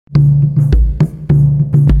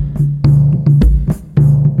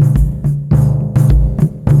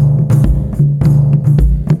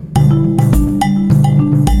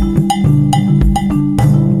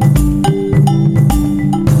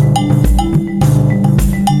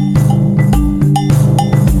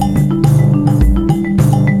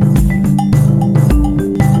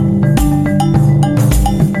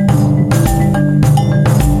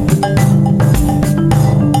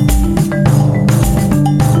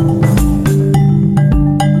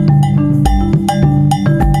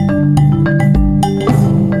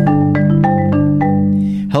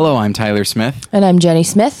Tyler Smith. And I'm Jenny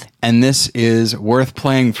Smith. And this is Worth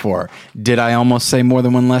Playing For. Did I almost say more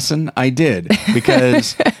than one lesson? I did,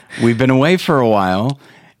 because we've been away for a while.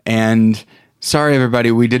 And sorry,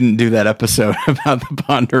 everybody, we didn't do that episode about the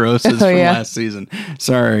Ponderosas from last season.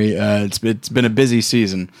 Sorry, it's been a busy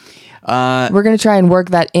season. We're going to try and work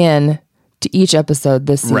that in to each episode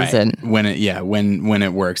this season. Right. When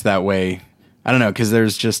it works. That way, I don't know, because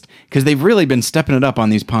they've really been stepping it up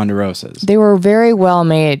on these Ponderosas. They were very well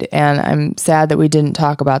made, and I'm sad that we didn't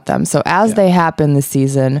talk about them. So as they happen this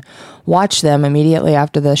season, watch them immediately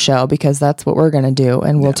after the show, because that's what we're going to do,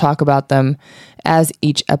 and we'll talk about them as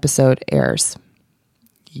each episode airs.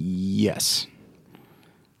 Yes.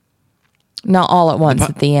 Not all at once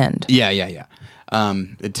at the end. Yeah.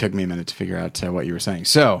 It took me a minute to figure out what you were saying.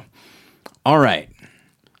 So, all right.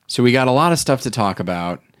 So we got a lot of stuff to talk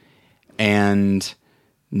about. And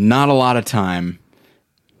not a lot of time,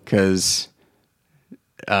 because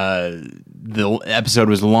the episode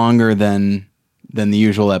was longer than the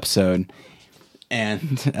usual episode,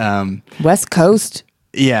 and West Coast.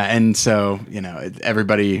 Yeah, and so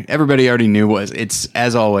everybody already knew it's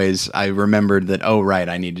as always. I remembered that. Oh, right,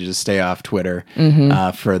 I need to just stay off Twitter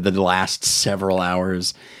for the last several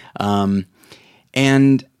hours,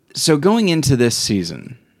 and so going into this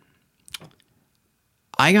season,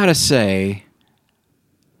 I gotta say,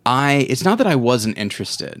 it's not that I wasn't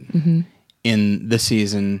interested in the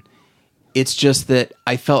season. It's just that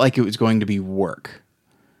I felt like it was going to be work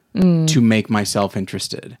to make myself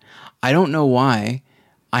interested. I don't know why.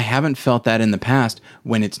 I haven't felt that in the past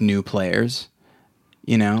when it's new players,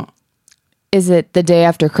 Is it the day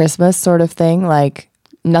after Christmas sort of thing? Like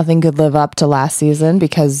nothing could live up to last season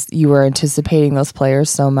because you were anticipating those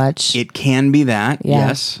players so much? It can be that,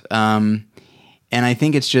 yes. And I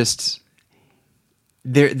think it's just,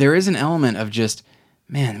 there is an element of just,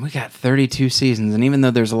 man, we got 32 seasons. And even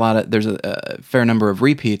though there's a fair number of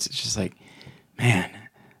repeats, it's just like, man,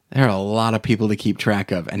 there are a lot of people to keep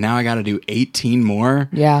track of. And now I got to do 18 more?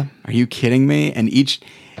 Yeah. Are you kidding me? And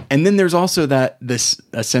then there's also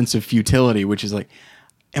a sense of futility, which is like,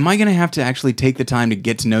 am I going to have to actually take the time to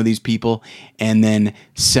get to know these people? And then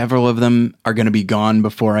several of them are going to be gone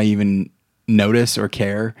before I even notice or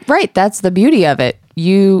care. Right, that's the beauty of it.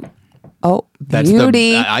 Beauty.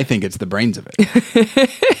 I think it's the brains of it.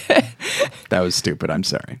 That was stupid. I'm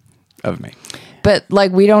sorry of me. But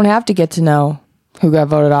we don't have to get to know who got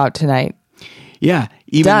voted out tonight. Yeah,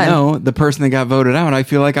 even though the person that got voted out, I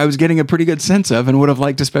feel like I was getting a pretty good sense of and would have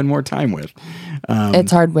liked to spend more time with.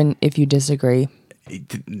 It's hard if you disagree.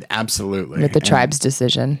 Absolutely. With the tribe's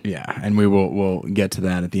decision. Yeah, and we'll get to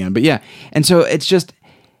that at the end. But yeah, and so it's just,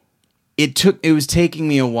 it was taking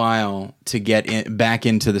me a while to get back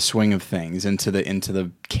into the swing of things, into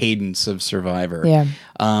the cadence of Survivor. Yeah.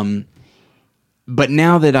 But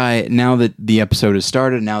now that the episode has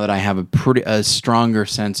started, now that I have a stronger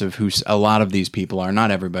sense of who a lot of these people are,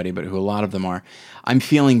 not everybody, but who a lot of them are, I'm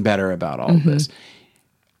feeling better about all of this.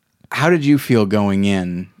 How did you feel going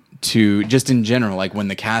in to, just in general, like when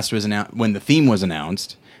the cast was announced, when the theme was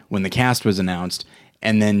announced, when the cast was announced,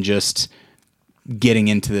 and then just getting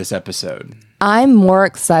into this episode? I'm more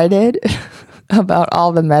excited about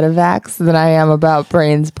all the medevacs than I am about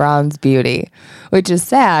Brains Brown's beauty, which is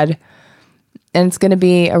sad. And it's going to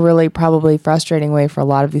be a really probably frustrating way for a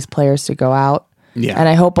lot of these players to go out. Yeah. And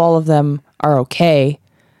I hope all of them are okay,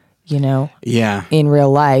 in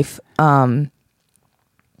real life.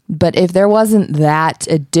 But if there wasn't that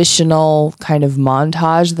additional kind of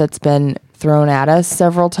montage that's been thrown at us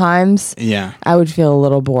several times, I would feel a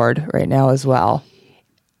little bored right now as well.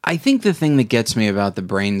 I think the thing that gets me about the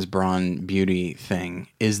Brains Brawn beauty thing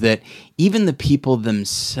is that even the people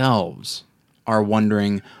themselves are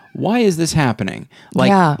wondering, why is this happening?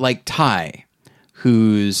 Like Ty,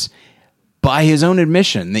 who's, by his own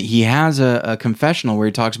admission, that he has a confessional where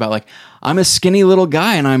he talks about, I'm a skinny little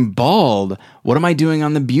guy and I'm bald. What am I doing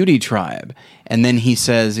on the beauty tribe? And then he's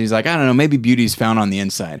like, I don't know, maybe beauty's found on the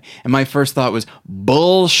inside. And my first thought was,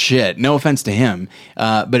 bullshit. No offense to him.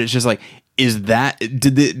 But it's just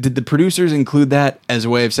did the producers include that as a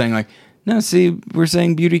way of saying no, see, we're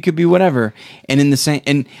saying beauty could be whatever. And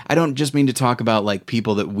and I don't just mean to talk about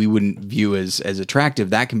people that we wouldn't view as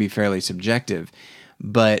attractive. That can be fairly subjective.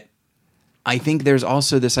 But I think there's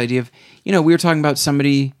also this idea of, we were talking about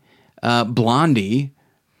somebody, Blondie,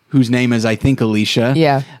 whose name is, I think, Alicia.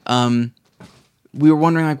 Yeah. We were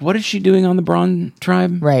wondering, what is she doing on the Braun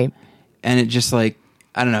tribe? Right. And it just I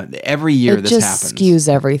don't know, every year this happens. It just skews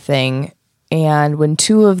everything. And when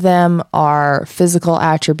two of them are physical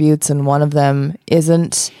attributes and one of them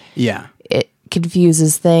isn't, it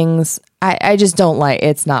confuses things. I just don't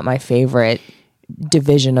it's not my favorite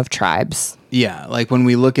division of tribes. Yeah, like when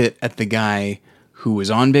we look at the guy who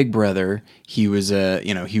was on Big Brother, he was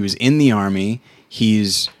he was in the army,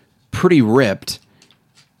 he's pretty ripped,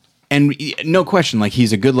 and no question, like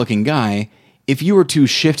he's a good-looking guy. If you were to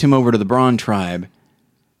shift him over to the Braun tribe,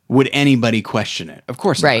 would anybody question it? Of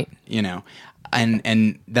course right. not.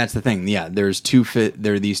 And that's the thing. Yeah, there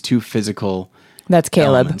are these two physical. That's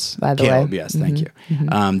Caleb, elements. by the Caleb, way. yes, thank you.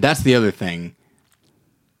 That's the other thing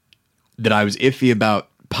that I was iffy about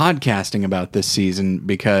podcasting about this season,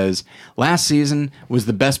 because last season was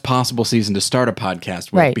the best possible season to start a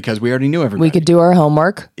podcast with, right. because we already knew everybody. We could do our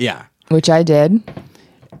homework. Yeah. Which I did.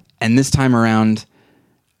 And this time around,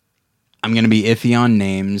 I'm going to be iffy on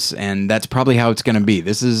names, and that's probably how it's going to be.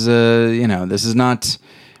 This is, this is not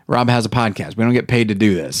Rob Has a Podcast. We don't get paid to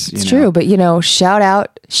do this. It's true, but shout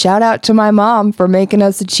out to my mom for making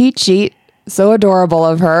us a cheat sheet. So adorable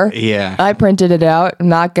of her. Yeah. I printed it out. I'm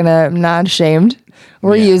not ashamed.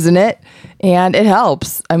 We're using it, and it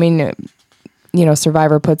helps. I mean,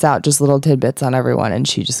 Survivor puts out just little tidbits on everyone, and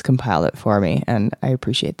she just compiled it for me, and I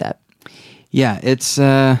appreciate that. Yeah, it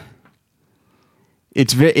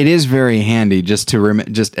is very handy just to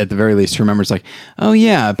just at the very least to remember. It's like, oh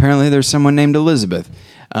yeah, apparently there's someone named Elizabeth.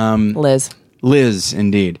 Liz,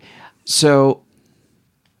 indeed. So,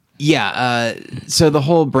 yeah. So the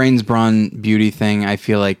whole brains, brawn, beauty thing, I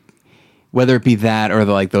feel like, whether it be that or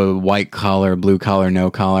the white collar, blue collar, no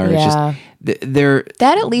collar, yeah. It's just they're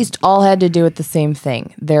that at least all had to do with the same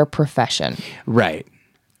thing, their profession. Right.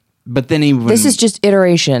 But then this is just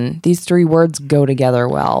iteration. These three words go together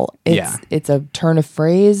well. It's a turn of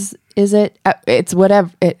phrase. Is it? It's whatever.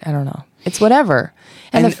 I don't know. It's whatever.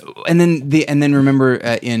 And then remember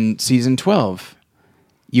in season 12,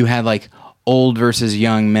 you had like old versus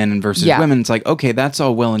young, men versus women. It's like, okay, that's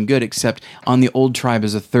all well and good, except on the old tribe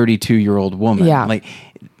is a 32-year-old woman. Yeah. Like,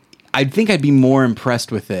 I think I'd be more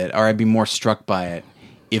impressed with it, or I'd be more struck by it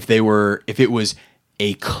if it was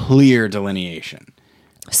a clear delineation.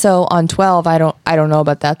 So on 12, I don't know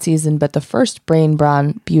about that season, but the first Brain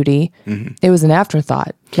Brawn Beauty, it was an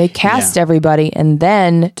afterthought. They cast everybody and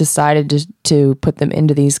then decided to put them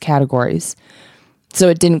into these categories. So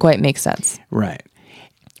it didn't quite make sense. Right.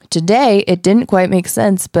 Today, it didn't quite make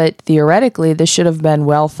sense, but theoretically, this should have been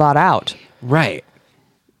well thought out. Right.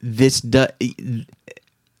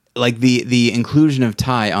 Like the inclusion of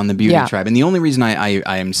Ty on the beauty tribe, and the only reason I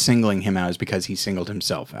am singling him out is because he singled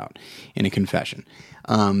himself out in a confession.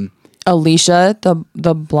 Alicia,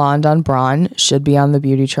 the blonde on Braun, should be on the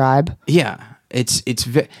beauty tribe. Yeah, it's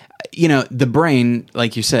the brain,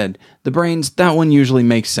 like you said, the brains, that one usually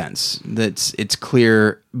makes sense. It's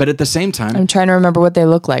clear, but at the same time, I'm trying to remember what they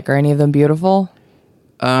look like. Are any of them beautiful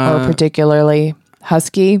or particularly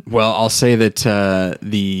husky? Well, I'll say that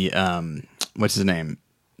the what's his name,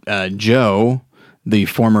 Joe, the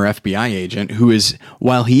former FBI agent, who is,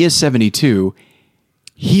 while he is 72.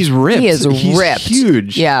 He's ripped. He is ripped.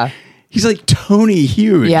 Huge. Yeah. He's like Tony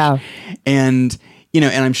huge. Yeah. And,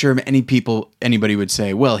 and I'm sure anybody would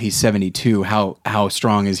say, well, he's 72. How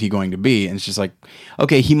strong is he going to be? And it's just like,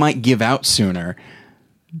 okay, he might give out sooner,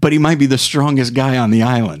 but he might be the strongest guy on the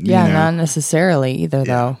island. Yeah, not necessarily either,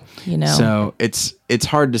 though. So it's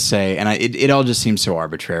hard to say. And it all just seems so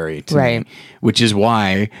arbitrary to me, which is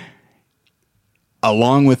why,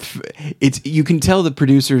 along with you can tell the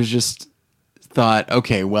producers just thought,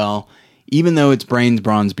 okay, well, even though it's brains,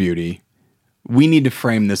 bronze, beauty, we need to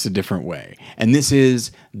frame this a different way. And this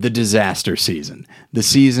is the disaster season, the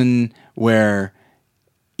season where,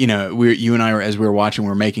 you and I, as we were watching,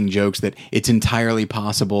 we're making jokes that it's entirely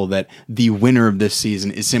possible that the winner of this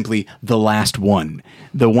season is simply the last one,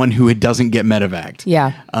 the one who doesn't get medevaced.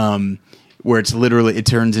 Yeah. Where it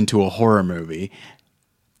turns into a horror movie.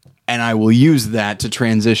 And I will use that to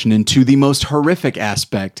transition into the most horrific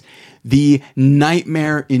aspect, the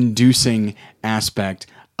nightmare-inducing aspect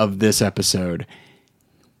of this episode.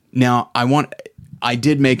 Now, I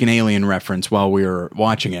did make an alien reference while we were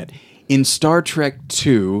watching it. In Star Trek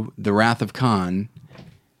II, The Wrath of Khan,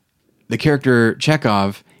 the character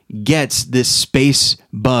Chekhov gets this space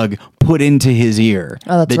bug put into his ear.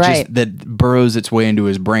 Oh, that's right. That burrows its way into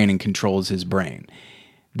his brain and controls his brain.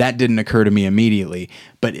 That didn't occur to me immediately,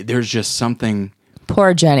 but there's just something...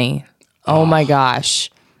 Poor Jenny. Oh my gosh.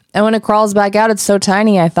 And when it crawls back out, it's so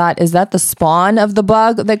tiny, I thought, is that the spawn of the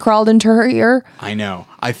bug that crawled into her ear? I know.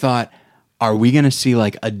 I thought, are we going to see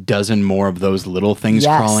like a dozen more of those little things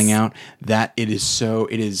crawling out? I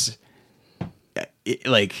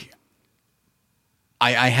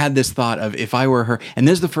had this thought of, if I were her, and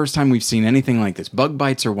this is the first time we've seen anything like this. Bug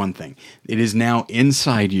bites are one thing. It is now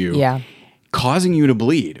inside you, causing you to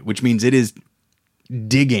bleed, which means it is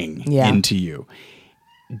digging into you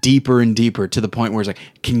deeper and deeper to the point where it's like,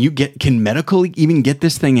 can medical even get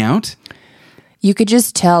this thing out? You could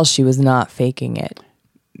just tell she was not faking it.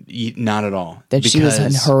 Not at all. That she was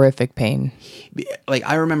in horrific pain. Like,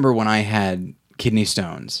 I remember when I had kidney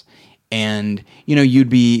stones, and you'd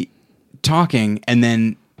be talking, and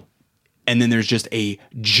then there's just a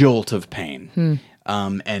jolt of pain,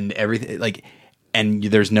 and everything, like, and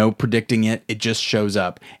there's no predicting it. It just shows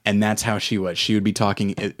up, and that's how she was. She would be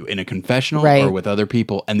talking in a confessional or with other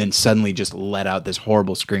people, and then suddenly just let out this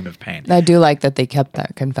horrible scream of pain. I do like that they kept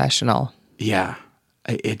that confessional. Yeah,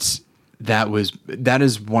 that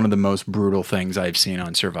is one of the most brutal things I've seen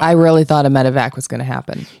on Survivor. I really thought a medevac was going to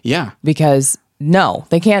happen. Yeah, because no,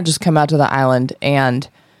 they can't just come out to the island and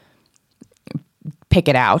pick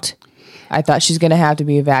it out. I thought she's going to have to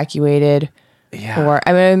be evacuated. Yeah. Or,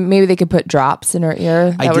 I mean, maybe they could put drops in her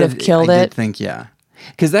ear. That would have killed it. I did think, yeah.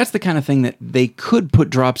 Because that's the kind of thing that they could put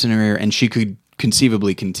drops in her ear and she could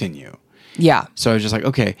conceivably continue. Yeah. So I was just like,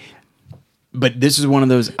 okay. But this is one of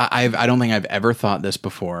those, I don't think I've ever thought this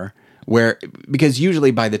before, because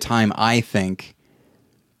usually by the time I think,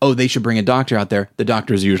 oh, they should bring a doctor out there, the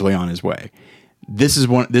doctor is usually on his way. This is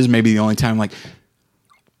maybe the only time, like,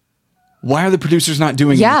 why are the producers not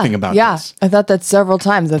doing anything about this? I thought that several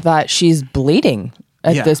times. I thought she's bleeding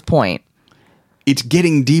at this point. It's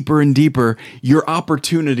getting deeper and deeper. Your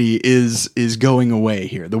opportunity is going away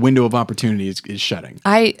here. The window of opportunity is shutting.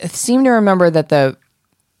 I seem to remember that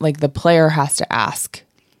the player has to ask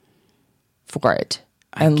for it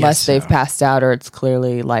unless they've passed out or it's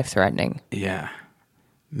clearly life-threatening. Yeah.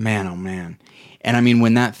 Man, oh man. And I mean,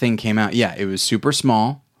 when that thing came out, it was super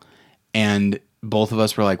small, and both of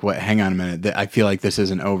us were like, "What? Hang on a minute. I feel like this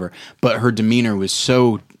isn't over." But her demeanor was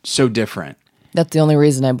so different. That's the only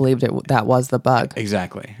reason I believed that was the bug.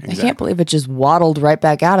 Exactly. I can't believe it just waddled right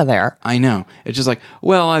back out of there. I know. It's just like,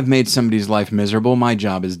 well, I've made somebody's life miserable. My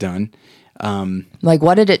job is done. Like,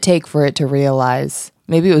 what did it take for it to realize?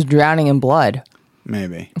 Maybe it was drowning in blood.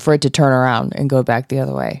 Maybe. For it to turn around and go back the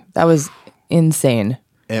other way. That was insane.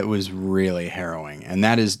 It was really harrowing. And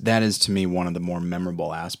that is to me one of the more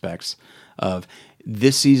memorable aspects of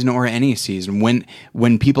this season or any season.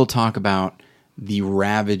 When people talk about the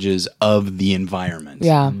ravages of the environment,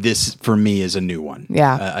 this for me is a new one.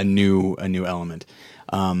 Yeah. A new element.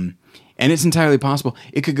 And it's entirely possible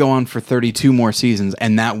it could go on for 32 more seasons,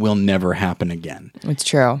 and that will never happen again. It's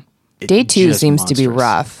true. Day 2 seems to be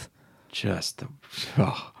rough.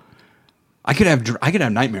 I could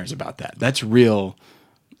have nightmares about that. That's real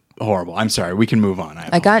horrible. I'm sorry. We can move on.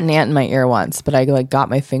 I got an ant in my ear once, but I got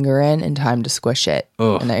my finger in time to squish it,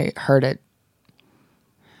 and I heard it.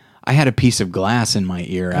 I had a piece of glass in my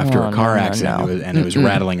ear after a car accident, and it was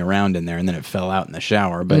rattling around in there, and then it fell out in the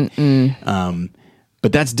shower. But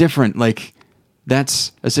that's different. Like,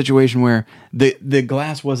 that's a situation where the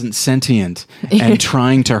glass wasn't sentient and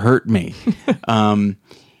trying to hurt me.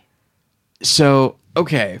 So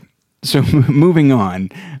moving on.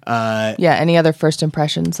 Any other first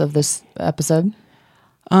impressions of this episode?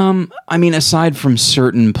 I mean, aside from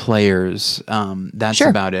certain players, that's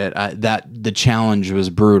about it. That the challenge was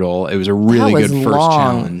brutal. It was a really good first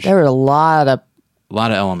challenge. There were a lot of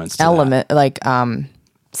elements to that.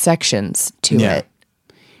 Sections to it.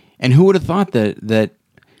 And who would have thought that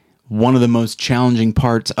one of the most challenging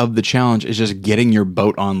parts of the challenge is just getting your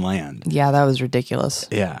boat on land? Yeah, that was ridiculous.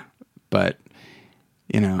 Yeah. But,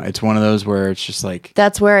 it's one of those where it's just like...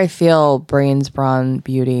 That's where I feel Brains, Brawn,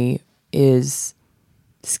 Beauty is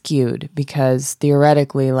skewed, because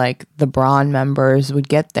theoretically, like, the Brawn members would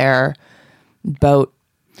get their boat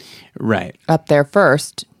up there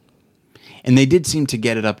first. And they did seem to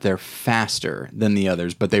get it up there faster than the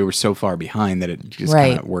others, but they were so far behind that it just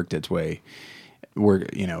kind of worked itself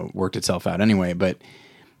out anyway. But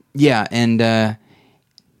yeah, and then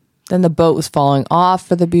the boat was falling off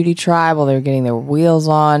for the Beauty Tribe while they were getting their wheels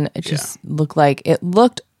on. It just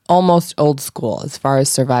looked almost old school as far as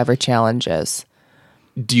Survivor challenges.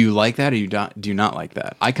 Do you like that, or do you not like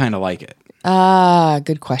that? I kind of like it.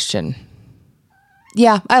 Good question.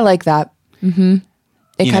 Yeah, I like that. Mm-hmm.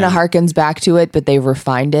 It kind of harkens back to it, but they've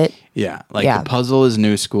refined it. Yeah, the puzzle is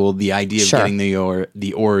new school. The idea of getting the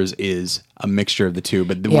oars is a mixture of the two.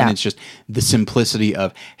 But when it's just the simplicity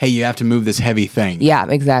of, hey, you have to move this heavy thing. Yeah,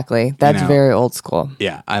 exactly. That's very old school.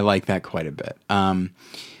 Yeah, I like that quite a bit.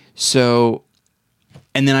 So,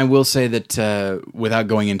 and then I will say that without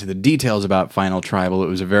going into the details about Final Tribal, it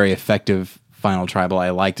was a very effective Final Tribal.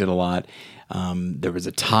 I liked it a lot. There was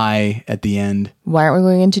a tie at the end. Why aren't we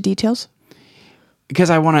going into details? Because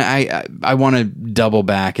I want to double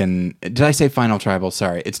back and... Did I say Final Tribal?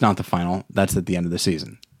 Sorry, it's not the final. That's at the end of the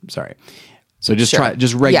season. Sorry. So just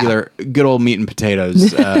regular, good old meat and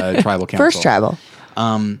potatoes tribal council. First tribal.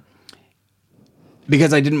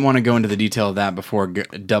 Because I didn't want to go into the detail of that before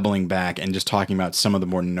doubling back and just talking about some of the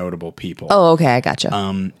more notable people. Oh, okay, I gotcha.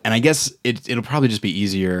 And I guess it'll probably just be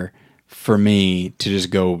easier for me to just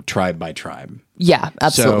go tribe by tribe. Yeah,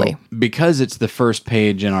 absolutely. So, because it's the first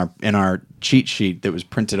page in our cheat sheet that was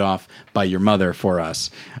printed off by your mother for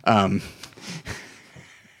us,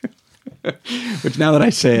 which now that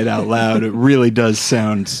I say it out loud, it really does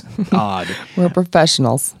sound odd. We're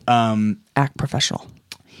professionals. Act professional.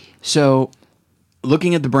 So,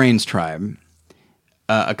 looking at the Brains tribe,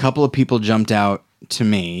 a couple of people jumped out to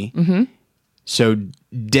me. Mm-hmm. So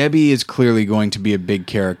Debbie is clearly going to be a big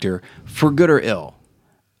character, for good or ill.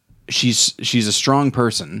 She's a strong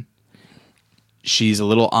person. She's a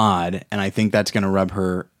little odd, and I think that's going to rub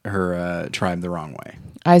her tribe the wrong way.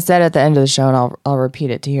 I said at the end of the show, and I'll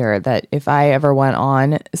repeat it to here, that if I ever went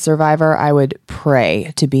on Survivor, I would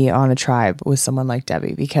pray to be on a tribe with someone like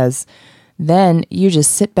Debbie, because then you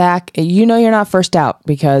just sit back. You know you're not first out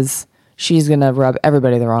because she's going to rub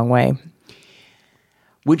everybody the wrong way.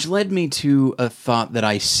 Which led me to a thought that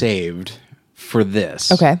I saved for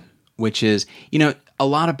this. Okay. Which is, a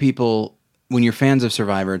lot of people, when you're fans of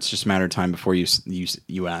Survivor, it's just a matter of time before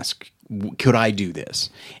you ask, could I do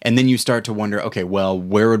this? And then you start to wonder, okay, well,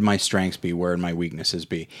 where would my strengths be? Where would my weaknesses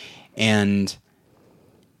be? And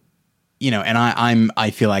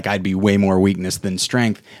I feel like I'd be way more weakness than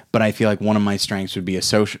strength, but I feel like one of my strengths would be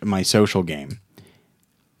my social game.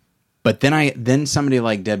 But then somebody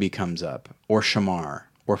like Debbie comes up, or Shamar,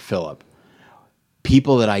 or Philip,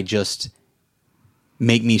 people that I just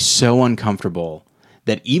make me so uncomfortable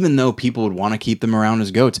that even though people would want to keep them around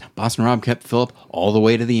as goats, Boston Rob kept Philip all the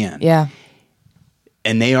way to the end. Yeah.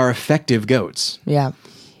 And they are effective goats. Yeah.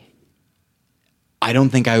 I don't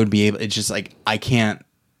think I would be able, it's just like, I can't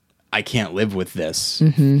live with this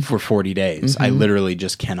for 40 days. I literally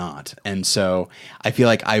just cannot. And so I feel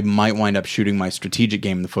like I might wind up shooting my strategic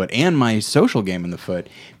game in the foot and my social game in the foot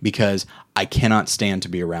because I cannot stand to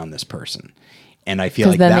be around this person. And I feel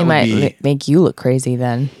like then that they might make you look crazy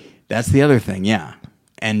then. That's the other thing, yeah.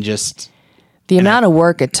 And just... The amount of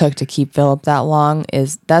work it took to keep Philip that long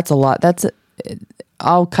that's a lot.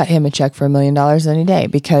 I'll cut him a check for $1 million any day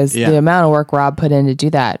because the amount of work Rob put in to do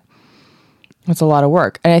that, that's a lot of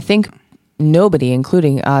work. And I think nobody,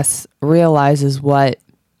 including us, realizes what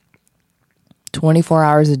 24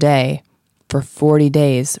 hours a day for 40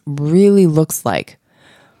 days really looks like.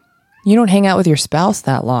 You don't hang out with your spouse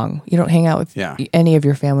that long. You don't hang out with any of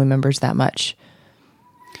your family members that much.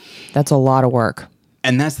 That's a lot of work.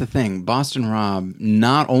 And that's the thing. Boston Rob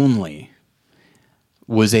not only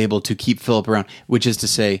was able to keep Philip around, which is to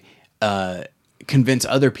say, convince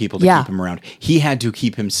other people to keep him around. He had to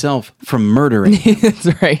keep himself from murdering him.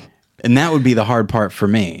 That's right. And that would be the hard part for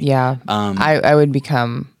me. Yeah. I would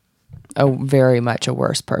become very much a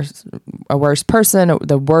worse person,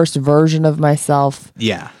 the worst version of myself.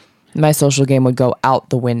 Yeah. My social game would go out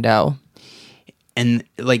the window. And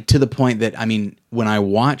like to the point that, I mean, when I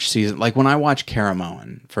watch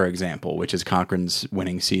Caramoan, for example, which is Cochran's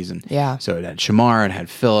winning season. Yeah. So it had Shamar, it had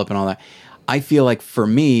Philip and all that. I feel like for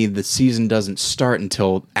me, the season doesn't start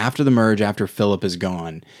until after the merge, after Philip is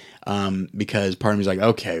gone. Because part of me is like,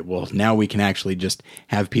 okay, well, now we can actually just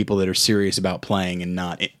have people that are serious about playing and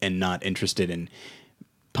not interested in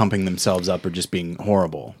pumping themselves up or just being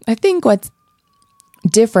horrible. I think what's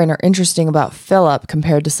different or interesting about Philip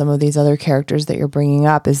compared to some of these other characters that you're bringing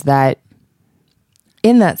up is that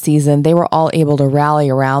in that season, they were all able to rally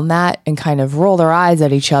around that and kind of roll their eyes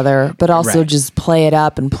at each other, but also just play it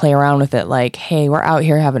up and play around with it. Like, hey, we're out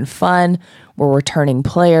here having fun. We're returning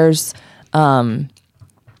players.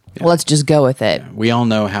 Let's just go with it. Yeah, we all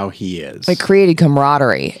know how he is. It created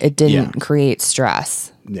camaraderie. It didn't create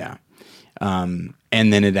stress. Yeah.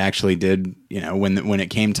 And then it actually did, when it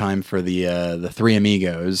came time for the three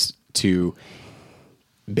amigos to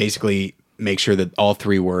basically make sure that all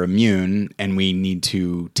three were immune and we need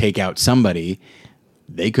to take out somebody,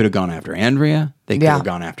 they could have gone after Andrea. They could have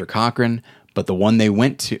gone after Cochran. But the one they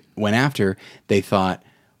went after, they thought,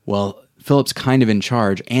 well, Philip's kind of in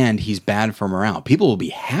charge and he's bad for morale. People will be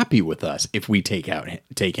happy with us if we take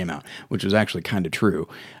him out, which was actually kind of true.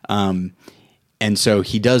 And so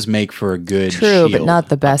he does make for a good shield, but not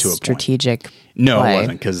the best strategic No, play. It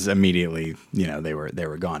wasn't, because immediately, they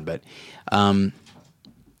were gone.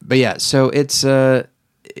 But yeah, so it's a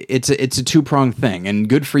two-pronged thing, and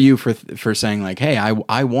good for you for saying like, hey,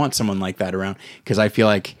 I want someone like that around, because I feel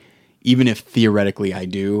like even if theoretically I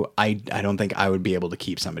do, I don't think I would be able to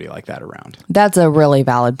keep somebody like that around. That's a really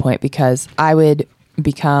valid point, because I would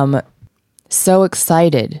become so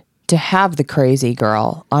excited to have the crazy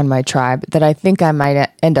girl on my tribe that I think I might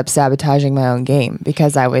end up sabotaging my own game,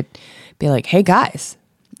 because I would be like, hey guys,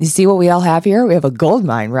 you see what we all have here? We have a gold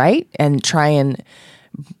mine, right? And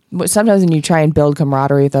sometimes when you try and build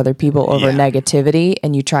camaraderie with other people over negativity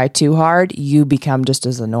and you try too hard, you become just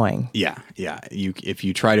as annoying. Yeah. If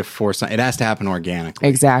you try to force it, has to happen organically.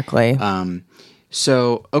 Exactly.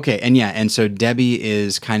 So, okay. And so Debbie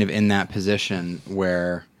is kind of in that position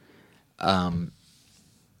where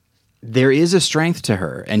there is a strength to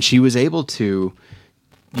her, and she was able to,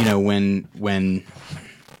 when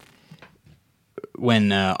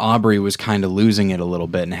Aubrey was kind of losing it a little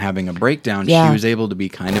bit and having a breakdown, she was able to be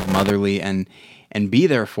kind of motherly and be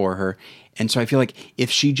there for her. And so I feel like if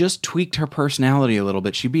she just tweaked her personality a little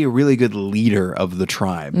bit, she'd be a really good leader of the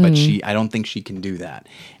tribe. But I don't think she can do that.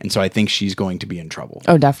 And so I think she's going to be in trouble.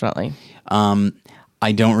 Oh, definitely.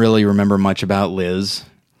 I don't really remember much about Liz.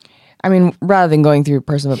 I mean, rather than going through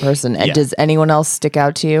person by person, does anyone else stick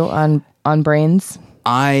out to you on Brains?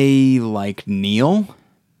 I like Neil.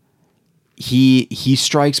 He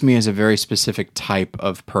strikes me as a very specific type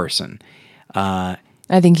of person. I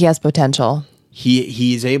think he has potential.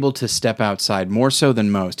 He's able to step outside more so than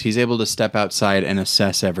most. He's able to step outside and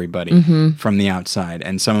assess everybody from the outside.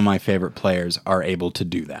 And some of my favorite players are able to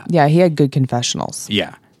do that. Yeah, he had good confessionals.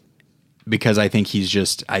 Yeah. Because I think he's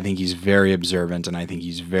very observant, and I think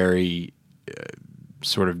he's very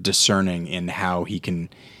sort of discerning in how he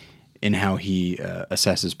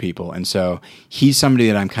assesses people. And so he's somebody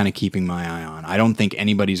that I'm kind of keeping my eye on. I don't think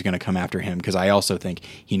anybody's going to come after him, because I also think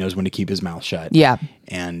he knows when to keep his mouth shut. Yeah.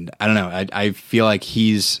 And I don't know. I feel like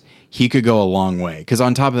he could go a long way, because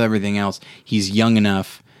on top of everything else, he's young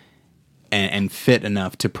enough and fit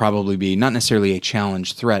enough to probably be not necessarily a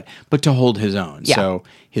challenge threat, but to hold his own. Yeah. So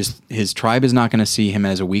his tribe is not going to see him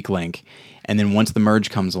as a weak link. And then once the merge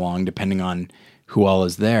comes along, depending on who all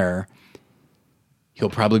is there, he'll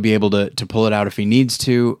probably be able to pull it out if he needs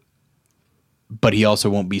to, but he also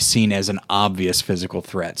won't be seen as an obvious physical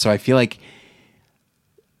threat. So I feel like,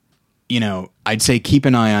 I'd say keep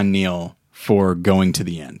an eye on Neil for going to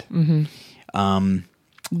the end. Mm-hmm.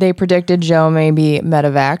 They predicted Joe may be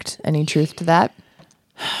medevaced. Any truth to that?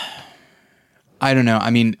 I don't know. I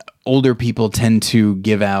mean, older people tend to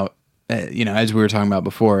give out, as we were talking about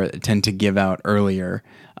before, tend to give out earlier.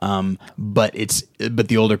 But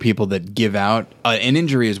the older people that give out, an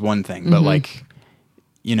injury is one thing, but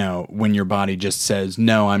when your body just says,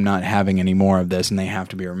 no, I'm not having any more of this, and they have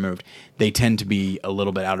to be removed, they tend to be a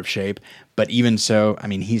little bit out of shape. But even so, I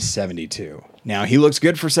mean, he's 72. Now, he looks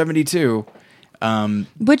good for 72. So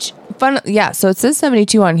it says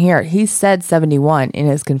 72 on here. He said 71 in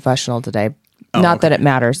his confessional today. Not that it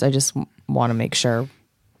matters. I just want to make sure.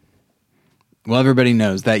 Well, everybody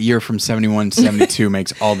knows that year from 71 to 72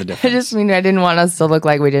 makes all the difference. I just mean I didn't want us to look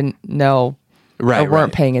like we didn't know or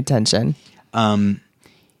weren't paying attention.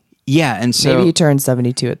 Yeah, and so maybe he turned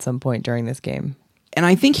 72 at some point during this game. And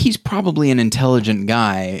I think he's probably an intelligent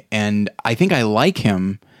guy, and I think I like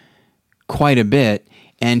him quite a bit,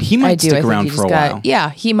 and he might stick around for a while.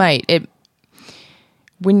 Yeah, he might.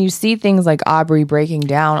 When you see things like Aubrey breaking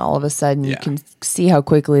down, all of a sudden you can see how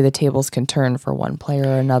quickly the tables can turn for one player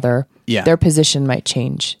or another. Yeah. Their position might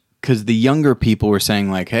change. Because the younger people were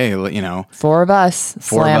saying like, hey, four of us,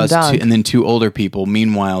 slam dunk. And then two older people.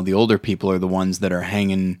 Meanwhile, the older people are the ones that are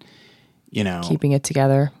hanging, keeping it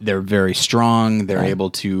together. They're very strong. They're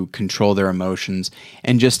able to control their emotions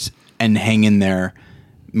and hang in there.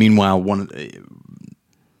 Meanwhile,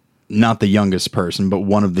 not the youngest person, but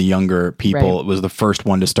one of the younger people was the first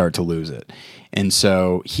one to start to lose it. And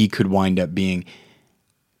so he could wind up being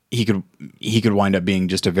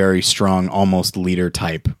just a very strong, almost leader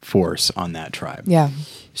type force on that tribe. Yeah.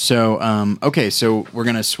 So, so we're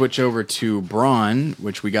going to switch over to Braun,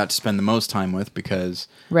 which we got to spend the most time with because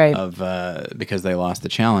they lost the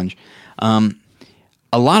challenge. A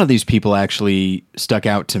lot of these people actually stuck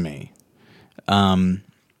out to me.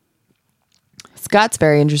 Scott's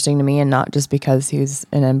very interesting to me, and not just because he's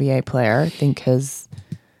an NBA player. I think his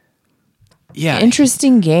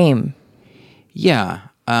interesting game. Yeah.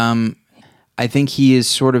 I think he is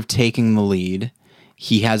sort of taking the lead.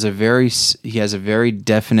 He has a very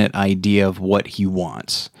definite idea of what he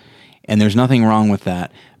wants, and there's nothing wrong with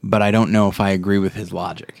that. But I don't know if I agree with his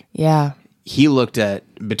logic. Yeah, he looked at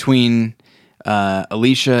between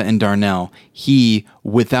Alicia and Darnell. He,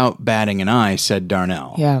 without batting an eye, said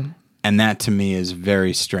Darnell. Yeah, and that to me is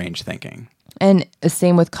very strange thinking. And the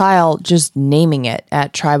same with Kyle, just naming it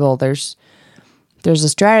at Tribal. There's a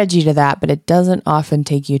strategy to that, but it doesn't often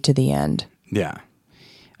take you to the end. Yeah.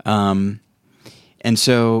 And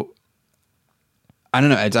so I don't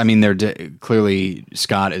know. I mean, clearly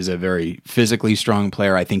Scott is a very physically strong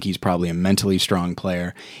player. I think he's probably a mentally strong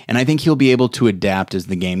player, and I think he'll be able to adapt as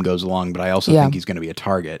the game goes along. But I also think he's going to be a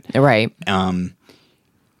target, right?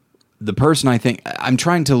 The person I think I'm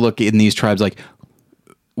trying to look in these tribes, like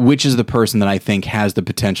which is the person that I think has the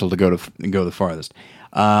potential to go the farthest.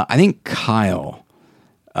 I think Kyle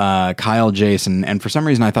Jason, and for some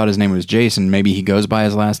reason I thought his name was Jason. Maybe he goes by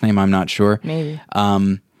his last name. I'm not sure. Maybe.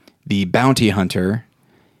 The bounty hunter.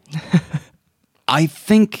 I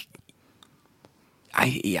think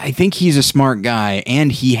he's a smart guy,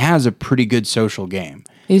 and he has a pretty good social game.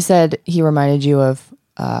 You said he reminded you of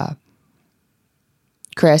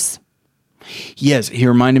Chris. Yes, he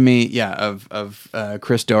reminded me, of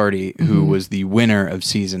Chris Doherty, who was the winner of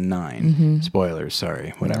season 9. Spoilers,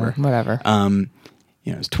 sorry, whatever. Yeah, whatever.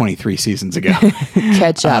 It was 23 seasons ago.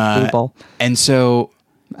 Catch up, people. And so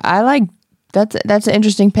I like that's an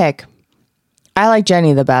interesting pick. I like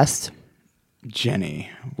Jenny the best. Jenny.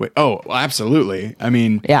 Wait, oh, absolutely. I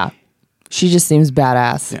mean, yeah. She just seems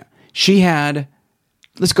badass. Yeah. She had,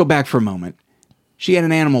 let's go back for a moment. She had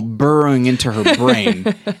an animal burrowing into her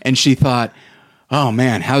brain, and she thought, "Oh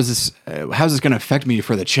man, how's this going to affect me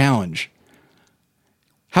for the challenge?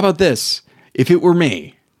 How about this? If it were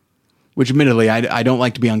me," which admittedly I don't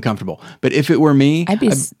like to be uncomfortable, but if it were me, I'd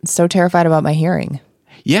be so terrified about my hearing.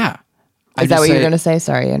 Yeah. Is that what you're going to say?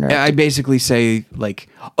 Sorry, I'd basically say, like,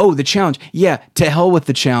 oh, the challenge. Yeah, to hell with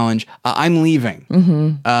the challenge. I'm leaving.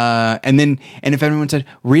 And if everyone said,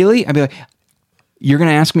 really? I'd be like, you're going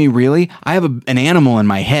to ask me, really? I have an animal in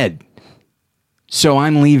my head. So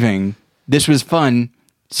I'm leaving. This was fun.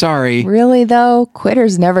 Sorry. Really, though?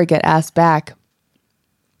 Quitters never get asked back.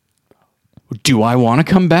 Do I want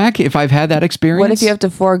to come back if I've had that experience? What if you have to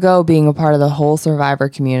forego being a part of the whole Survivor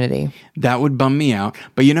community? That would bum me out.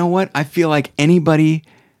 But you know what? I feel like anybody,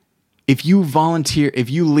 if you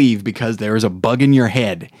leave because there is a bug in your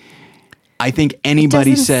head, I think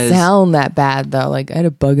anybody says... It doesn't sound that bad, though. Like, I had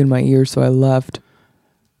a bug in my ear, so I left.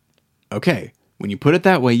 Okay. When you put it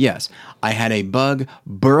that way, yes. I had a bug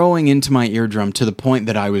burrowing into my eardrum to the point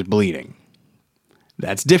that I was bleeding.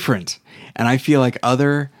 That's different. And I just feel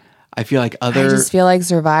like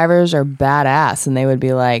survivors are badass, and they would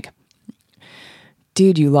be like,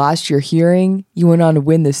 dude, you lost your hearing, you went on to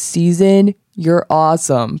win the season, you're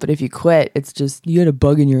awesome. But if you quit, it's just you had a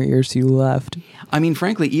bug in your ear, so you left. I mean,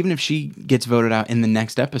 frankly, even if she gets voted out in the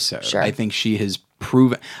next episode, sure. I think she has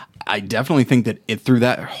proven... I definitely think that through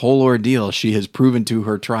that whole ordeal, she has proven to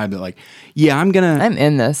her tribe that, like, yeah, I'm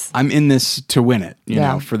in this to win it, you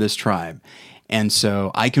know, for this tribe. And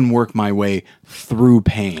so I can work my way through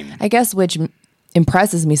pain. I guess which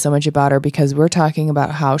impresses me so much about her, because we're talking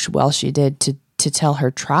about how well she did to tell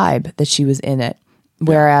her tribe that she was in it.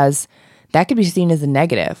 Whereas that could be seen as a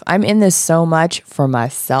negative. I'm in this so much for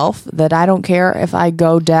myself that I don't care if I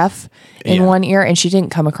go deaf in one ear, and she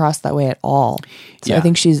didn't come across that way at all. So I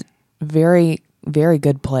think she's very, very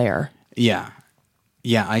good player. Yeah.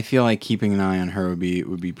 Yeah, I feel like keeping an eye on her would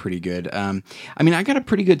be pretty good. I mean, I got a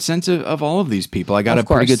pretty good sense of all of these people. I got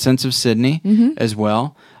pretty good sense of Sydney as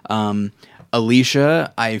well.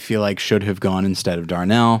 Alicia, I feel like should have gone instead of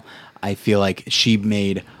Darnell. I feel like she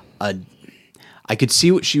made I could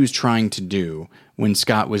see what she was trying to do when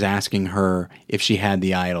Scott was asking her if she had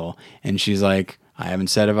the idol, and she's like, I haven't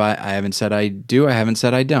said I do, I haven't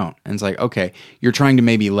said I don't. And it's like, okay, you're trying to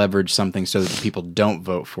maybe leverage something so that the people don't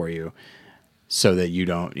vote for you, so that you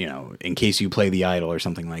don't, you know, in case you play the idol or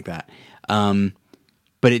something like that.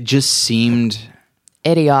 But it just seemed...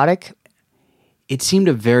 idiotic? It seemed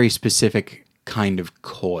a very specific kind of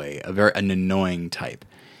coy, an annoying type.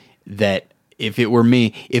 That if it were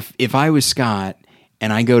me, if I was Scott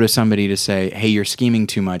and I go to somebody to say, hey, you're scheming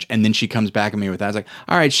too much, and then she comes back at me with that, I was like,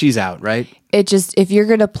 all right, she's out, right? It just, if you're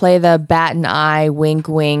going to play the bat and eye, wink,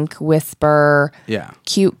 wink, whisper,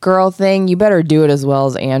 cute girl thing, you better do it as well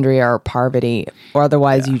as Andrea or Parvati, or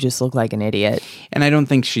otherwise you just look like an idiot. And I don't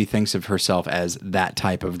think she thinks of herself as that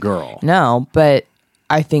type of girl. No, but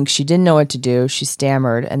I think she didn't know what to do. She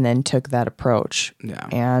stammered and then took that approach. Yeah.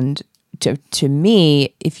 And to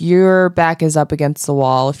me, if your back is up against the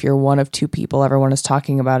wall, if you're one of two people everyone is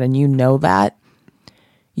talking about and you know that,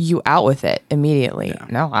 you out with it immediately. Yeah.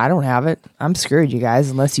 No, I don't have it. I'm screwed, you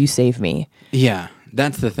guys, unless you save me. Yeah,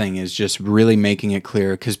 that's the thing, is just really making it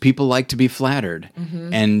clear, because people like to be flattered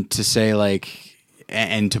and to say, like,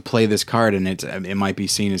 and to play this card, and it might be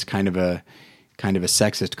seen as kind of a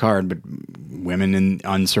sexist card, but women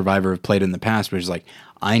on Survivor have played in the past, which is like,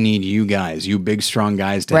 I need you guys, you big strong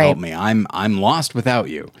guys, to help me. I'm lost without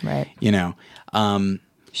you. Right. You know.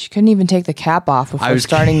 She couldn't even take the cap off before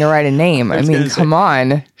starting to write a name. I mean, come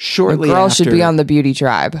on. Shortly the girl after, should be on the beauty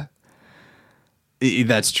tribe.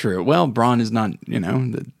 That's true. Well, Braun is not,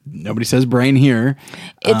 nobody says brain here.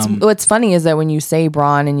 What's funny is that when you say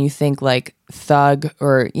Braun and you think like thug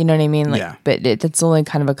or, you know what I mean? Like, but it's only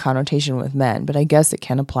kind of a connotation with men, but I guess it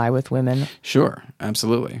can apply with women. Sure.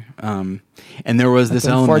 Absolutely. And there was this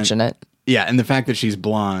element. Unfortunate. Yeah. And the fact that she's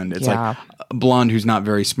blonde, it's like a blonde who's not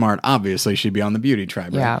very smart. Obviously she'd be on the beauty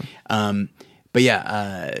tribe. Right? Yeah.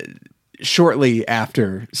 But shortly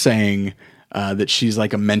after saying, that she's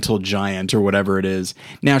like a mental giant or whatever it is.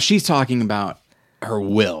 Now she's talking about her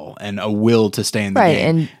will and a will to stay in the game.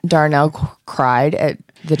 And Darnell cried at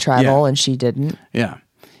the tribal and she didn't. Yeah.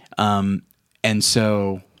 And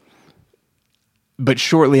so, but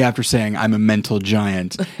shortly after saying I'm a mental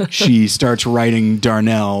giant, she starts writing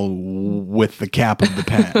Darnell with the cap of the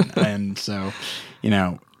pen. And so,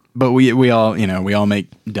 but we all make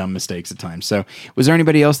dumb mistakes at times. So was there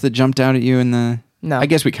anybody else that jumped out at you in the... No. I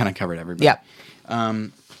guess we kind of covered everybody. Yeah.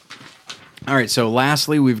 All right. So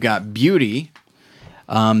lastly, we've got beauty.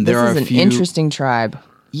 This is an interesting tribe.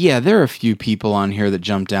 Yeah, there are a few people on here that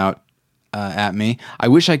jumped out at me. I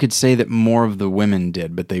wish I could say that more of the women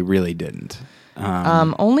did, but they really didn't.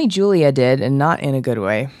 Only Julia did, and not in a good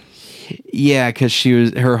way. Yeah, because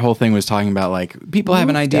her whole thing was talking about like people have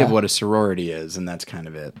an idea of what a sorority is, and that's kind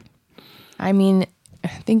of it. I mean,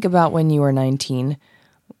 think about when you were 19.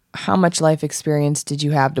 How much life experience did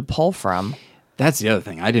you have to pull from? That's the other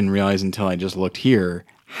thing. I didn't realize until I just looked here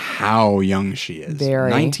how young she is. Very.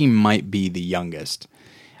 19 might be the youngest.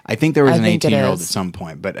 I think there was an 18-year-old at some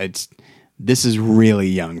point, but this is really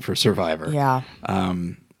young for Survivor. Yeah.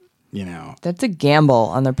 That's a gamble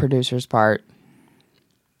on the producer's part.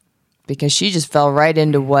 Because she just fell right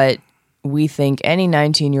into what we think any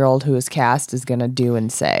 19-year-old who is cast is going to do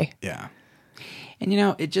and say. Yeah. And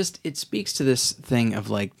it speaks to this thing of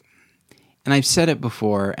like, and I've said it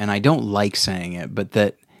before, and I don't like saying it, but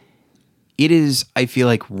that it is, I feel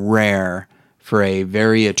like, rare for a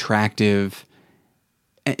very attractive,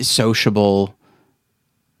 sociable,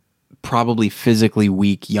 probably physically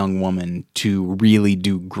weak young woman to really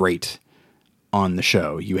do great on the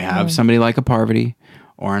show. You have somebody like a Parvati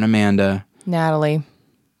or an Amanda. Natalie.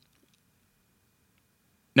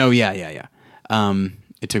 No, yeah.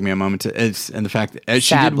 It took me a moment to, and the fact that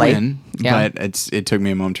she did win, but it took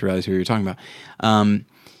me a moment to realize who you were talking about.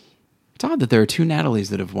 It's odd that there are two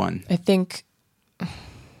Natalies that have won. I think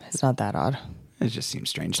it's not that odd. It just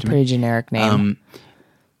seems strange to me. Pretty generic name.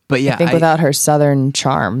 But yeah, I think without her southern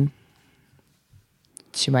charm,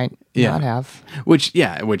 she might not have. Which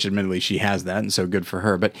admittedly she has that, and so good for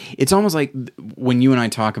her. But it's almost like when you and I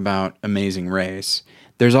talk about Amazing Race,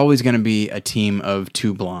 there's always going to be a team of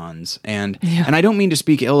two blondes. And I don't mean to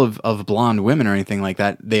speak ill of blonde women or anything like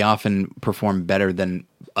that. They often perform better than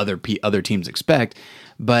other teams expect.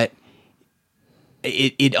 But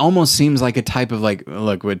it almost seems like a type of like,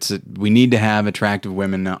 look, we need to have attractive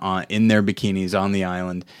women in their bikinis on the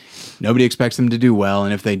island. Nobody expects them to do well.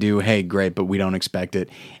 And if they do, hey, great, but we don't expect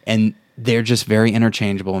it. And they're just very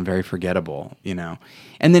interchangeable and very forgettable,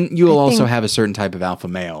 And then you will also have a certain type of alpha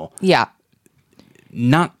male. Yeah.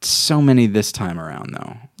 Not so many this time around,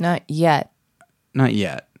 though. Not yet. Not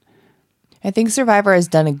yet. I think Survivor has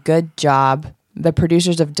done a good job. The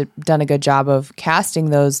producers have done a good job of casting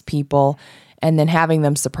those people and then having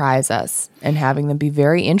them surprise us and having them be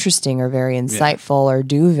very interesting or very insightful or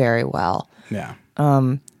do very well. Yeah.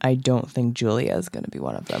 I don't think Julia is going to be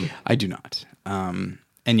one of them. I do not. And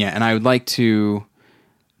I would like to.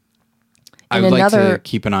 Like to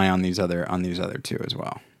keep an eye on these other two as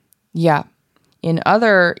well. Yeah. In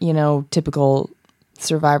other, typical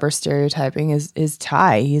Survivor stereotyping is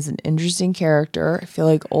Ty. He's an interesting character. I feel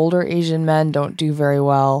like older Asian men don't do very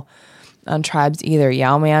well on tribes either.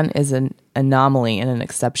 Yao Man is an anomaly and an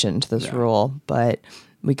exception to this rule, but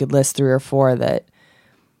we could list 3 or 4 that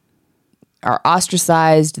are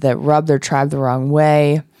ostracized, that rub their tribe the wrong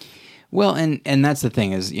way. Well, and that's the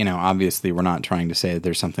thing is, obviously we're not trying to say that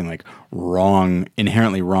there's something like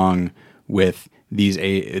inherently wrong with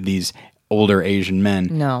these older Asian men.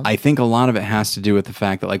 No. I think a lot of it has to do with the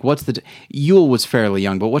fact that, like, Yule was fairly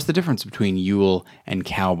young, but what's the difference between Yule and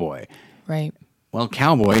Cowboy? Right. Well,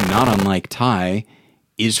 Cowboy, not unlike Ty,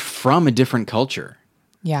 is from a different culture.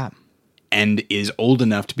 Yeah. And is old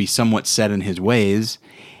enough to be somewhat set in his ways,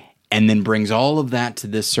 and then brings all of that to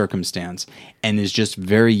this circumstance, and is just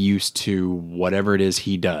very used to whatever it is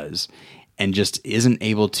he does, and just isn't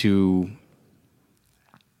able to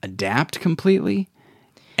adapt completely.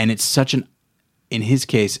 And it's in his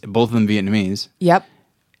case, both of them Vietnamese. Yep.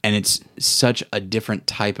 And it's such a different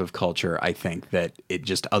type of culture, I think, that it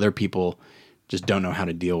just other people just don't know how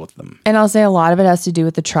to deal with them. And I'll say a lot of it has to do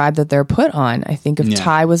with the tribe that they're put on. I think if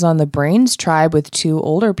Ty was on the Brains tribe with 2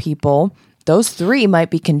 older people, those 3 might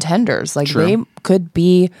be contenders. Like they could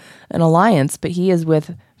be an alliance, but he is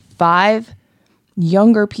with 5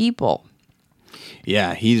 younger people.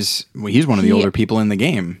 Yeah, he's one of the older people in the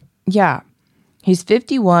game. Yeah. He's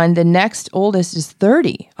 51. The next oldest is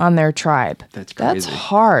 30 on their tribe. That's crazy. That's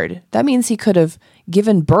hard. That means he could have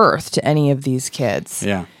given birth to any of these kids.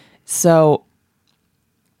 Yeah. So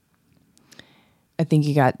I think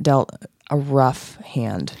he got dealt a rough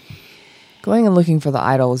hand. Going and looking for the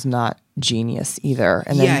idol is not genius either.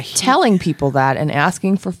 And then telling people that and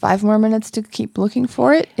asking for 5 more minutes to keep looking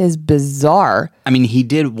for it is bizarre. I mean, he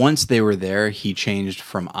did, once they were there, he changed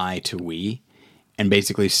from I to we. And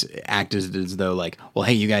basically acted as though like, well,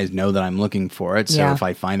 hey, you guys know that I'm looking for it. So if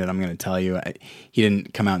I find it, I'm going to tell you. He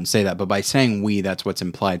didn't come out and say that. But by saying we, that's what's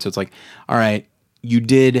implied. So it's like, all right, you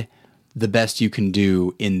did the best you can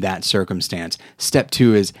do in that circumstance. Step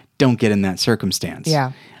 2 is don't get in that circumstance.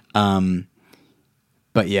 Yeah.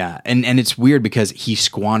 But yeah, and it's weird because he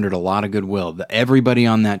squandered a lot of goodwill. Everybody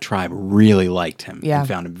on that tribe really liked him. Yeah. And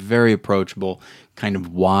found him very approachable, kind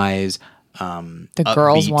of wise. The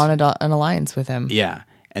girls wanted an alliance with him. Yeah.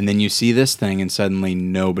 And then you see this thing and suddenly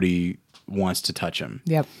nobody wants to touch him.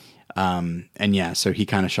 Yep. And yeah, so he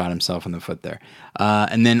kind of shot himself in the foot there.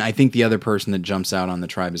 And then I think the other person that jumps out on the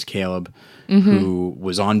tribe is Caleb, who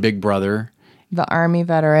was on Big Brother. The Army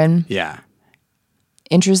veteran. Yeah.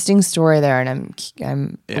 Interesting story there. And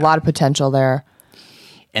I'm a lot of potential there.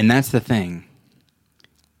 And that's the thing.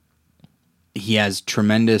 He has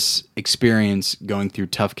tremendous experience going through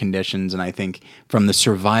tough conditions, and I think from the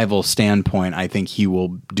survival standpoint, I think he will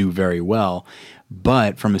do very well.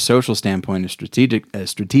 But from a social standpoint, a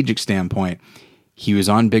strategic standpoint, he was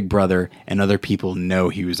on Big Brother, and other people know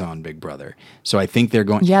he was on Big Brother. So I think they're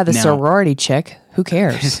going... Yeah, the sorority chick. Who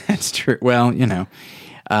cares? That's true. Well, you know...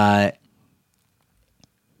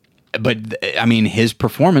 But, I mean, his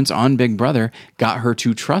performance on Big Brother got her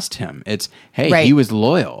to trust him. It's, hey, he was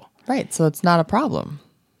loyal. Right, so it's not a problem.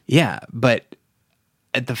 Yeah, but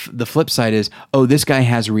at the flip side is, oh, this guy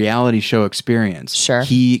has reality show experience. Sure.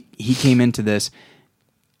 He came into this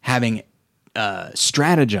having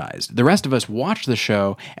strategized. The rest of us watch the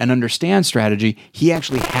show and understand strategy. He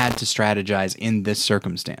actually had to strategize in this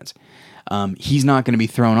circumstance. He's not going to be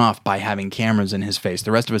thrown off by having cameras in his face.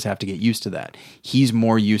 The rest of us have to get used to that. He's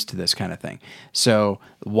more used to this kind of thing. So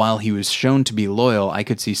while he was shown to be loyal, I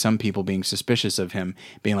could see some people being suspicious of him,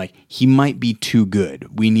 being like, he might be too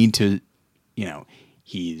good. We need to,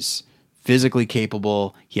 he's physically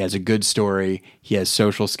capable. He has a good story. He has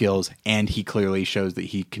social skills, and he clearly shows that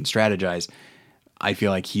he can strategize. I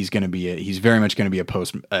feel like he's very much going to be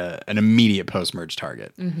an immediate post-merge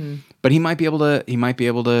target. Mm-hmm. But he might be able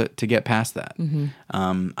to get past that.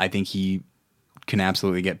 Mm-hmm. I think he can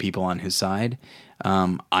absolutely get people on his side.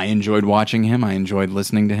 I enjoyed watching him. I enjoyed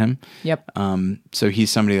listening to him. Yep. So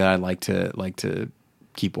he's somebody that I'd like to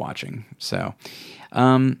keep watching. So,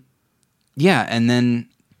 yeah. And then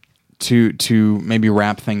to maybe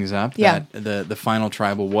wrap things up, that the final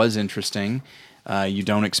tribal was interesting. You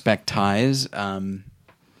don't expect ties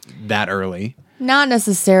that early. Not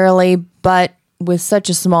necessarily, but with such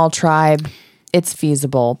a small tribe, it's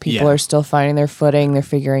feasible. People are still finding their footing. They're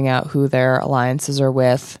figuring out who their alliances are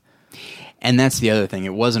with. And that's the other thing.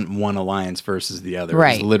 It wasn't one alliance versus the other.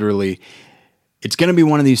 Right. It was literally, it's going to be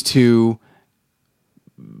one of these two.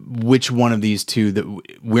 Which one of these two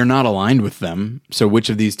that we're not aligned with them? So which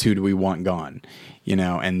of these two do we want gone?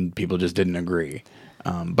 And people just didn't agree.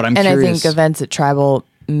 But I'm curious. I think events at Tribal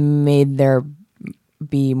made there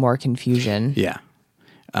be more confusion. Yeah.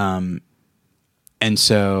 And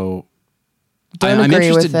so I'm agree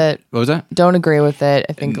interested. With it. What was that? Don't agree with it.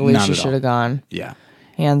 I think Alicia should have gone. Yeah.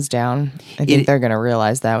 Hands down. I think they're going to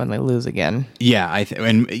realize that when they lose again. Yeah,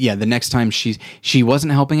 the next time she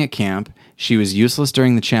wasn't helping at camp. She was useless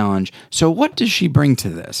during the challenge. So what does she bring to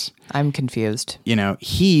this? I'm confused.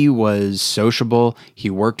 He was sociable. He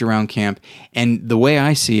worked around camp. And the way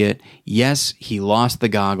I see it, yes, he lost the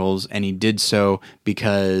goggles, and he did so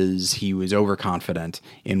because he was overconfident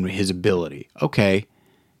in his ability. Okay,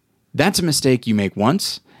 that's a mistake you make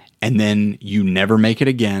once, and then you never make it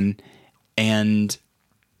again. And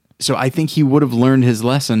so I think he would have learned his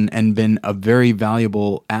lesson and been a very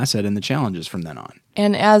valuable asset in the challenges from then on.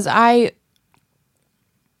 And as I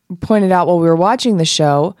pointed out while we were watching the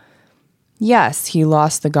show, yes, he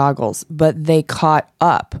lost the goggles, but they caught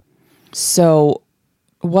up. So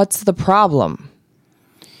what's the problem?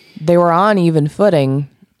 They were on even footing.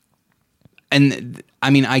 And I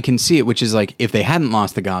mean, I can see it, which is like, if they hadn't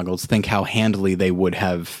lost the goggles, think how handily they would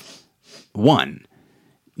have won.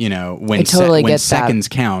 You know, when seconds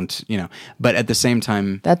count, you know, but at the same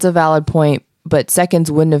time, that's a valid point. But seconds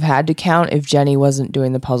wouldn't have had to count if Jenny wasn't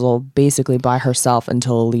doing the puzzle basically by herself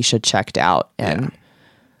until Alicia checked out. And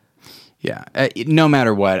no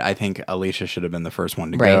matter what, I think Alicia should have been the first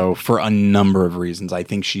one to go for a number of reasons. I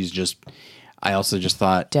think I also just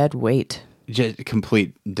thought dead weight, just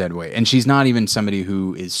complete dead weight, and she's not even somebody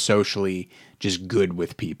who is socially just good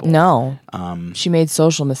with people. No, she made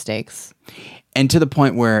social mistakes. And to the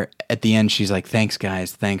point where at the end she's like, thanks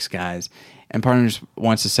guys. And part of me just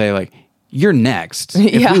wants to say, like, you're next.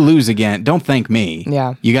 If we lose again, don't thank me.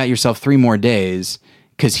 Yeah. You got yourself 3 more days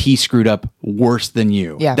because he screwed up worse than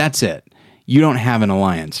you. Yeah. That's it. You don't have an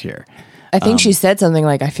alliance here. I think she said something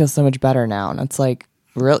like, I feel so much better now. And it's like,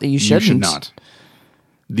 really? You shouldn't. You should not.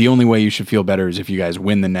 The only way you should feel better is if you guys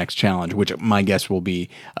win the next challenge, which my guess will be,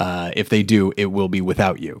 if they do, it will be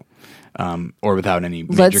without you. Or without any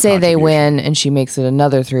major Let's say they win and she makes it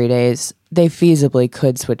another 3 days. They feasibly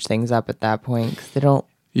could switch things up at that point. 'Cause they don't.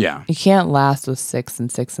 Yeah. You can't last with 6 and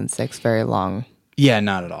 6 and 6 very long. Yeah,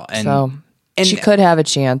 not at all. And she could have a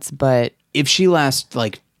chance, but if she lasts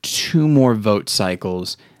like 2 more vote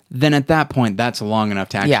cycles, then at that point, that's long enough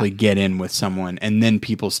to actually get in with someone, and then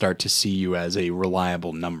people start to see you as a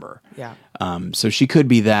reliable number. Yeah. So she could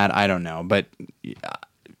be that. I don't know, but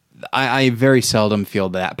I very seldom feel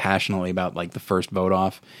that passionately about like the first vote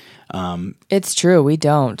off. It's true, we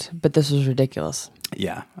don't. But this was ridiculous.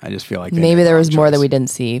 Yeah, I just feel like maybe there was more that we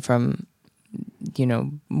didn't see from,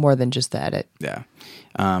 more than just the edit. Yeah,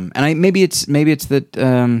 and maybe it's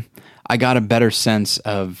that I got a better sense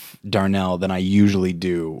of Darnell than I usually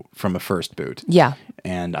do from a first boot. Yeah,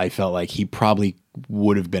 and I felt like he probably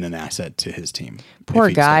would have been an asset to his team.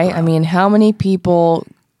 Poor guy. I mean, how many people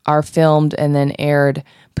are filmed and then aired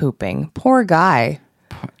pooping? Poor guy.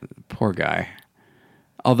 Poor guy.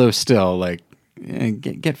 Although still, like,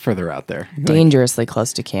 get further out there. Dangerously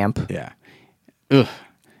close to camp. Yeah. Ugh.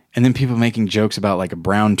 And then people making jokes about like a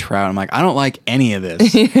brown trout. I'm like, I don't like any of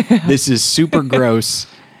this. This is super gross.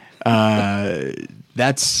 I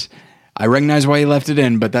recognize why you left it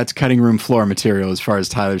in, but that's cutting room floor material as far as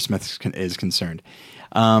Tyler Smith is concerned.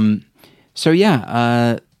 So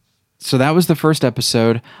that was the first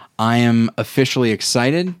episode. I am officially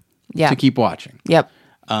excited to keep watching. Yep.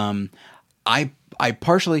 I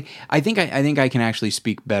think I can actually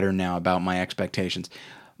speak better now about my expectations.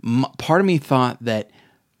 Part of me thought that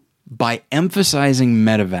by emphasizing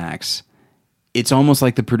medevacs, it's almost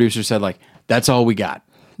like the producer said, like, that's all we got.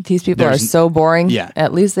 These people are so boring. Yeah.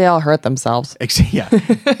 At least they all hurt themselves. Yeah.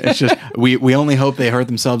 It's just, we only hope they hurt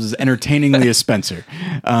themselves as entertainingly as Spencer.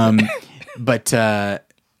 But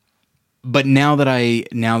now that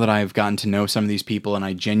I've gotten to know some of these people, and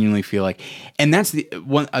I genuinely feel like, and that's the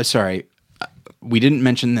one, sorry, we didn't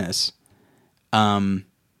mention this.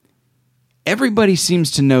 Everybody seems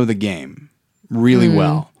to know the game really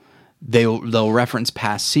well. They'll reference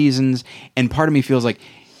past seasons, and part of me feels like,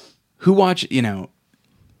 who watches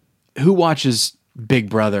Big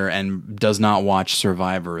Brother and does not watch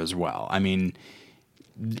Survivor as well? I mean,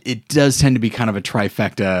 it does tend to be kind of a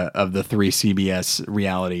trifecta of the 3 CBS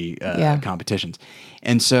reality competitions.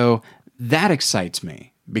 And so that excites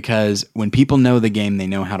me, because when people know the game, they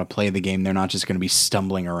know how to play the game. They're not just going to be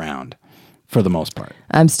stumbling around for the most part.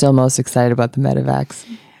 I'm still most excited about the medevacs.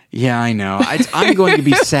 Yeah, I know. I'm going to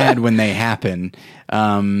be sad when they happen.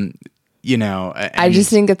 I just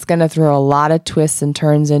think it's going to throw a lot of twists and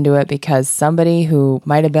turns into it, because somebody who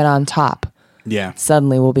might have been on top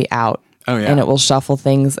suddenly will be out. Oh, yeah. And it will shuffle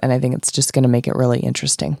things, and I think it's just going to make it really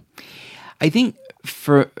interesting. I think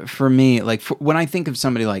for me, like when I think of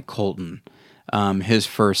somebody like Colton, his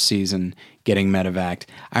first season getting medevaced,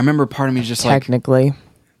 I remember part of me just technically,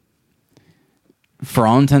 for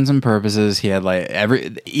all intents and purposes, he had like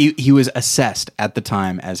he was assessed at the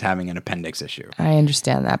time as having an appendix issue. I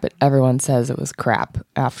understand that, but everyone says it was crap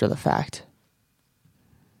after the fact.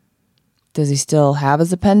 Does he still have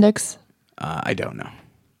his appendix? I don't know.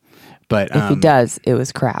 But if he does, it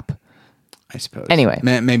was crap, I suppose. Anyway.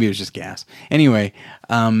 Maybe it was just gas. Anyway,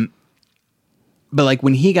 but like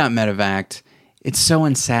when he got medevaced, it's so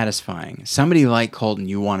unsatisfying. Somebody like Colton,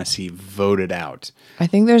 you want to see voted out. I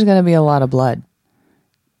think there's going to be a lot of blood.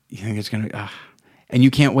 You think it's going to be... and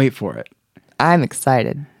you can't wait for it. I'm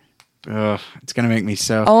excited. It's going to make me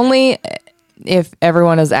so... Only if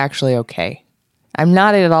everyone is actually okay. I'm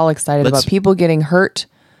not at all excited about people getting hurt.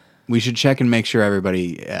 We should check and make sure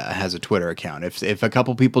everybody has a Twitter account. If a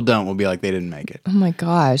couple people don't, we'll be like, they didn't make it. Oh my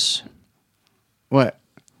gosh. What?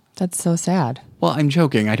 That's so sad. Well, I'm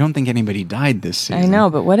joking. I don't think anybody died this season. I know,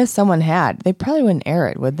 but what if someone had? They probably wouldn't air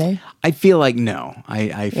it, would they? I feel like no.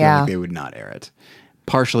 I feel like they would not air it.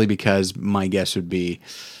 Partially because my guess would be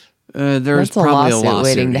there's probably a lawsuit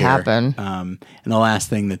waiting to here. happen. And the last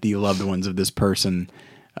thing that the loved ones of this person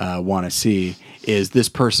want to see is this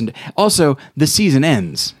person. Also, the season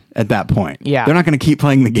ends at that point. Yeah. They're not going to keep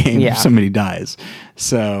playing the game if somebody dies.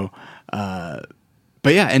 So, but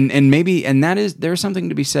yeah, and maybe, and there's something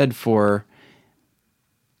to be said for,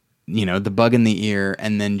 the bug in the ear,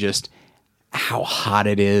 and then just how hot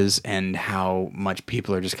it is and how much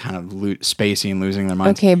people are just kind of spacey and losing their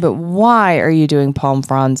minds. Okay, but why are you doing palm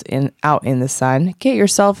fronds out in the sun? Get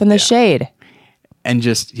yourself in the shade. And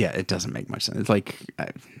just, it doesn't make much sense. It's like,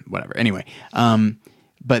 whatever. Anyway,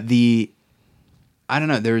 but I don't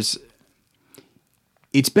know,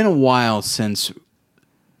 it's been a while since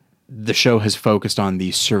the show has focused on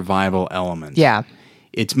the survival element. Yeah.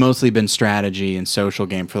 It's mostly been strategy and social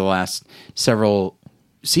game for the last several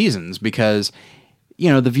seasons because,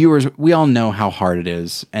 the viewers, we all know how hard it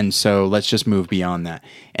is. And so let's just move beyond that.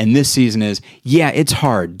 And this season is, it's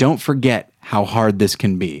hard. Don't forget how hard this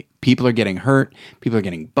can be. People are getting hurt. People are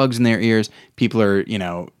getting bugs in their ears. People are,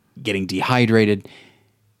 getting dehydrated.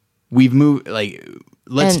 We've moved,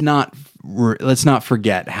 let's not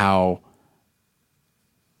forget how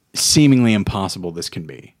seemingly impossible this can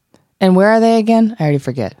be. And where are they again? I already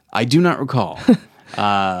forget. I do not recall.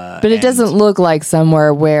 But it doesn't look like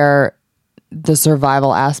somewhere where the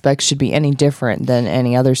survival aspect should be any different than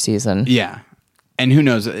any other season. Yeah. And who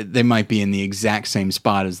knows, they might be in the exact same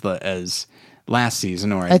spot as last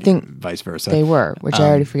season, or I think vice versa. They were, which I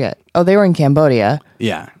already forget. Oh, they were in Cambodia.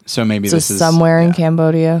 Yeah. So maybe this is somewhere in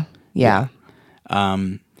Cambodia. Yeah.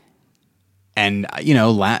 And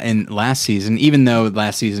in last season, even though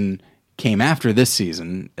last season came after this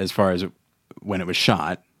season, as far as when it was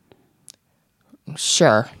shot.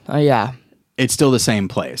 Sure. Yeah. It's still the same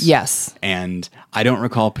place. Yes. And I don't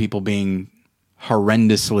recall people being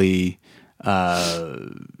horrendously.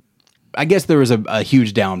 I guess there was a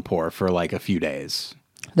huge downpour for like a few days.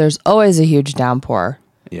 There's always a huge downpour.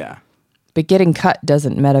 Yeah. But getting cut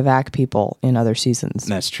doesn't medevac people in other seasons.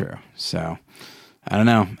 That's true. So, I don't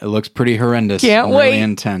know. It looks pretty horrendous. Can't really wait.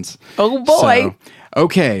 Intense. Oh, boy. So,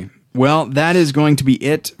 okay. Well, that is going to be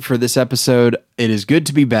it for this episode. It is good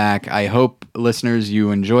to be back. I hope, listeners,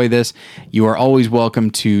 you enjoy this. You are always welcome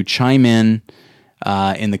to chime in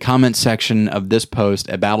the comments section of this post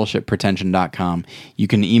at battleshippretension.com. You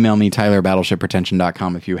can email me, Tyler, at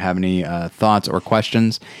battleshippretension.com if you have any thoughts or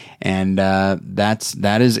questions. And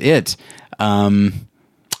that is it.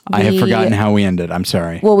 I have forgotten how we ended. I'm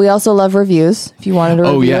sorry. Well, we also love reviews. If you wanted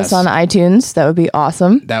to review us on iTunes, that would be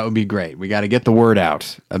awesome. That would be great. We got to get the word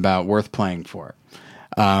out about Worth Playing For.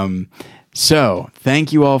 So,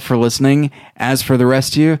 thank you all for listening. As for the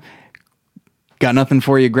rest of you, got nothing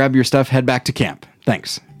for you. Grab your stuff, head back to camp.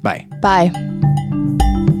 Thanks. Bye. Bye.